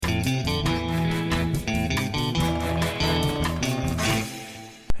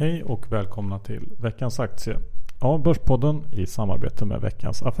Hej och välkomna till veckans aktie av Börspodden i samarbete med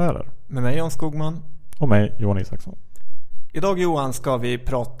Veckans Affärer. Med mig Jan Skogman. Och mig Johan Isaksson. Idag Johan ska vi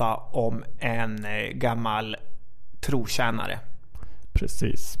prata om en gammal trotjänare.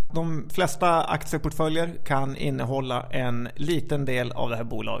 Precis. De flesta aktieportföljer kan innehålla en liten del av det här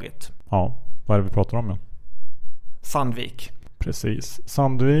bolaget. Ja, vad är det vi pratar om? Sandvik. Precis.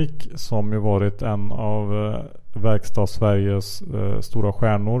 Sandvik som ju varit en av verkstads-Sveriges stora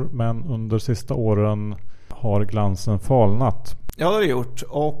stjärnor, men under sista åren har glansen falnat. Ja, det har det gjort.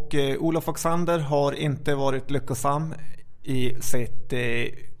 Och Olof Oxander har inte varit lyckosam i sitt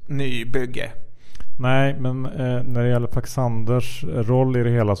nybygge. Nej, men när det gäller Oxanders roll i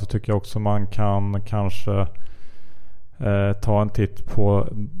det hela så tycker jag också man kan kanske ta en titt på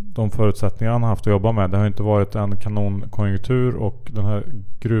de förutsättningar han haft att jobba med. Det har inte varit en kanonkonjunktur, och den här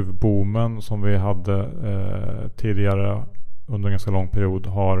gruvboomen som vi hade tidigare under en ganska lång period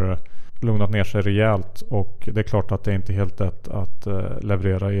har lugnat ner sig rejält, och det är klart att det inte är helt lätt att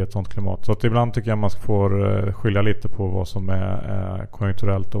leverera i ett sånt klimat. Så att ibland tycker jag man får skilja lite på vad som är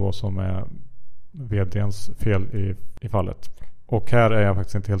konjunkturellt och vad som är vdns fel i fallet. Och här är jag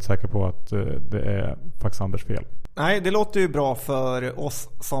faktiskt inte helt säker på att det är Oxanders fel. Nej, det låter ju bra för oss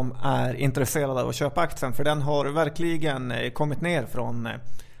som är intresserade av att köpa aktien, för den har verkligen kommit ner från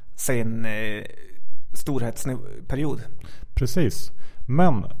sin storhetsperiod. Precis.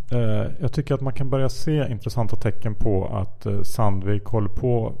 Men jag tycker att man kan börja se intressanta tecken på att Sandvik håller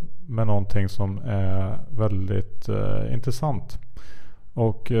på med någonting som är väldigt intressant.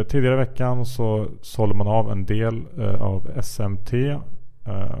 Och tidigare i veckan så sålde man av en del av SMT,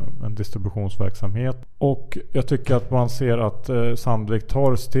 en distributionsverksamhet. Och jag tycker att man ser att Sandvik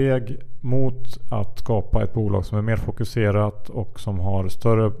tar steg mot att skapa ett bolag som är mer fokuserat och som har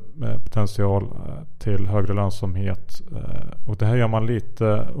större potential till högre lönsamhet. Och det här gör man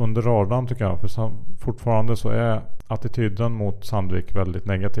lite under radarn tycker jag. För fortfarande så är attityden mot Sandvik väldigt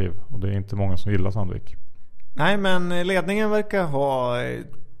negativ. Och det är inte många som gillar Sandvik. Nej, men ledningen verkar ha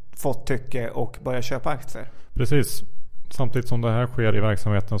fått tycke och börja köpa aktier. Precis. Samtidigt som det här sker i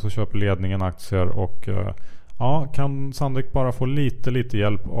verksamheten så köper ledningen aktier, och kan Sandvik bara få lite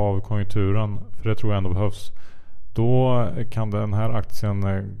hjälp av konjunkturen, för det tror jag ändå behövs, då kan den här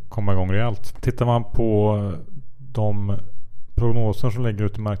aktien komma igång rejält. Tittar man på de prognoser som ligger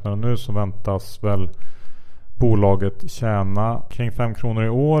ut i marknaden nu, så väntas väl bolaget tjäna kring 5 kronor i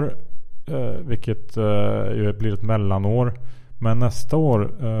år, vilket blir ett mellanår. Men nästa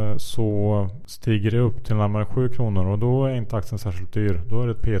år så stiger det upp till närmare 7 kronor, och då är inte aktien särskilt dyr. Då är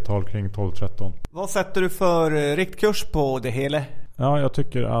det ett P-tal kring 12-13. Vad sätter du för riktkurs på det hela? Ja, jag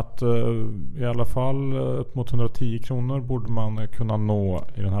tycker att i alla fall upp mot 110 kronor borde man kunna nå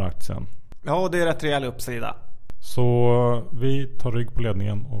i den här aktien. Ja, det är rätt rejäl uppsida. Så vi tar rygg på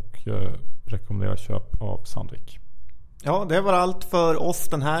ledningen och rekommenderar köp av Sandvik. Ja, det var allt för oss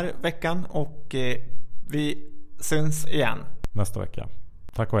den här veckan, och vi syns igen nästa vecka.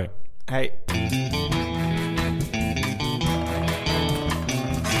 Tack och hej. Hej.